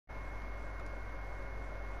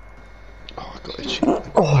got itchy.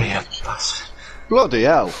 Oh, you bastard. Bloody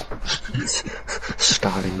hell.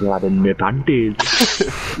 Stalingrad in my panties.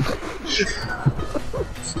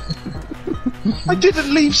 I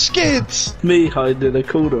didn't leave skids! Me hiding in a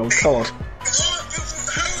corner of COD. How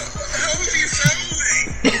have you found me?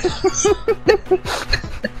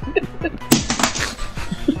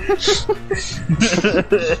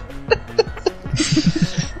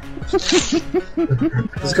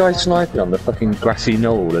 There's a guy sniping on the fucking grassy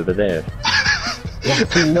knoll over there.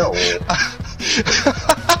 Grassy Knoll?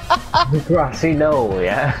 The grassy knoll,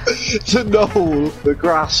 yeah? The Knoll, the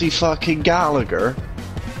grassy fucking Gallagher.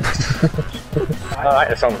 I like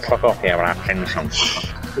the song Fuck Off here when I sing the song.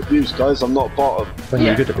 Good news, guys, I'm not bottom. When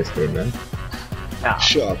you're good at this game, then.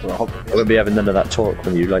 Shut up, Rob. I won't be having none of that talk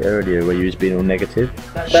from you like earlier where you was being all negative.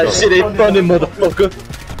 That shit ain't funny, motherfucker!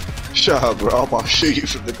 Shut up, Rob, I'll shoot you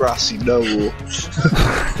from the grassy knoll.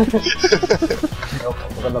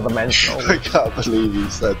 Another men's knoll. I can't believe you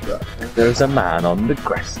said that. There's a man on the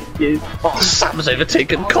grassy. Oh, Sam's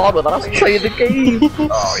overtaken Con with us playing the game!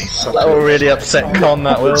 Oh, he's such That will really upset Con,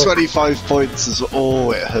 that will. 25 points is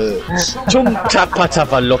all it hurts.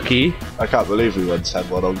 Tapa lucky. I can't believe we went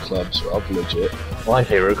 10-1 on clubs, Rob, legit. My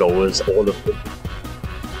favourite goal was all of them.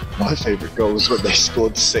 My favourite goal was when they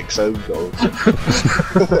scored 6 own goals.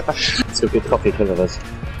 It's a good coffee because of us.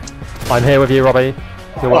 I'm here with you, Robbie.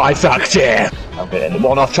 I fucked you! I'm getting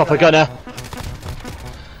one off chopper gunner.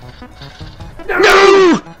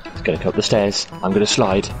 No! It's gonna go up the stairs. I'm gonna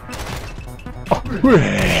slide. Oh.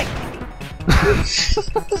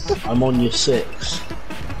 I'm on your 6.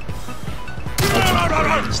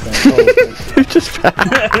 You just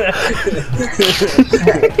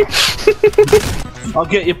I'll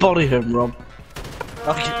get your body home, Rob.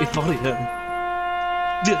 I'll get your body home.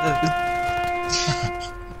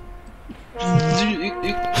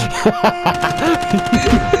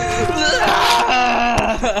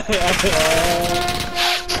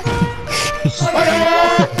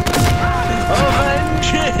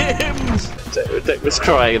 Dick was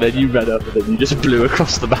crying and then you ran up and then you just blew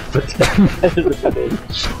across the map again.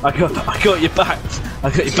 I got your back. I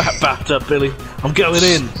got your back, BathTubBilly. I'm going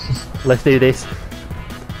in. Let's do this.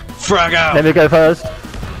 Frag out. Let me go first.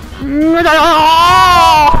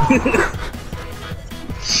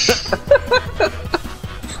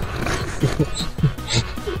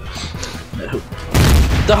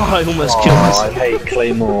 I almost killed myself. I hate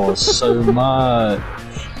claymores so much.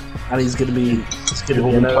 And he's gonna be. It's gonna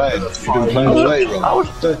be You've been playing away, Rob.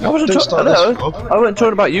 I wasn't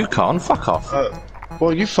talking about you, Con. Fuck off.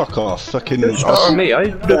 Well, you fuck off, fucking. It's not on me.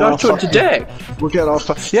 I talked to Deck. We'll get our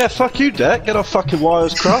yeah, fuck you, Deck. Get our fucking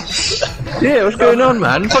wires crossed. Yeah, what's going on,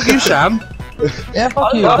 man? Fuck you, Sam. Yeah,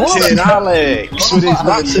 fuck you. Fucking Alex with his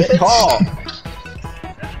massive cock.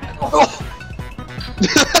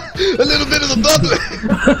 A little bit of the bubbly.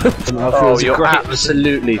 Oh, you're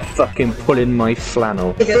absolutely fucking pulling my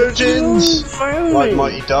flannel. Virgins, like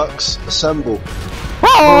mighty ducks, assemble.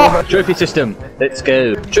 Trophy system, let's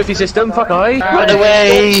go. Trophy system, fuck I. Run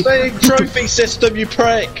away! Stop saying trophy system, you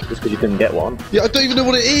prick! Just because you couldn't get one. Yeah, I don't even know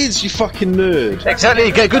what it is, you fucking nerd.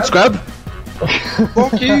 Exactly, get a good scrub.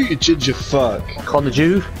 Fuck you ginger fuck. Con the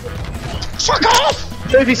Jew. Fuck off!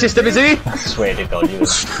 Trophy system, is he? I swear to God, you.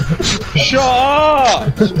 Shut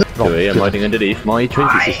up! Anyway, I'm hiding underneath my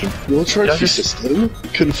trophy system. Your trophy system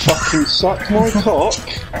can fucking suck my cock.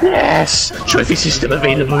 Yes! Trophy system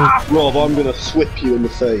available. Rob, I'm gonna whip you in the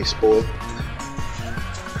face, boy.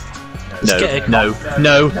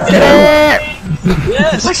 No.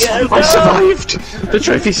 Yes, I survived! The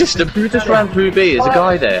trophy system. Who just ran through B? There's a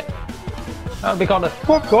guy there. That'll be kind of.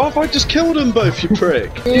 Fuck off, I just killed them both, you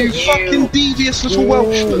prick. You fucking devious little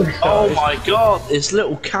Welshman. Oh my God! It's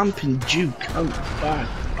little camping Jew cunt back.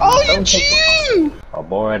 Oh, you Jew! Oh,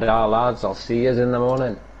 boy, lads. I'll see yous in the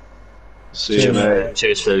morning. See you, mate.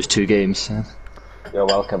 Cheers for those 2 games. You're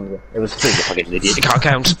welcome. It was 3, you fucking idiot. You can't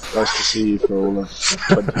count. Nice to see you for all of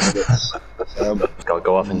 20 minutes. Gotta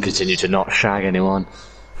go off and continue to not shag anyone.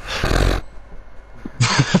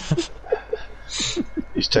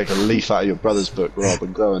 You should take a leaf out of your brother's book, Rob,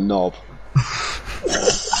 and grow a knob.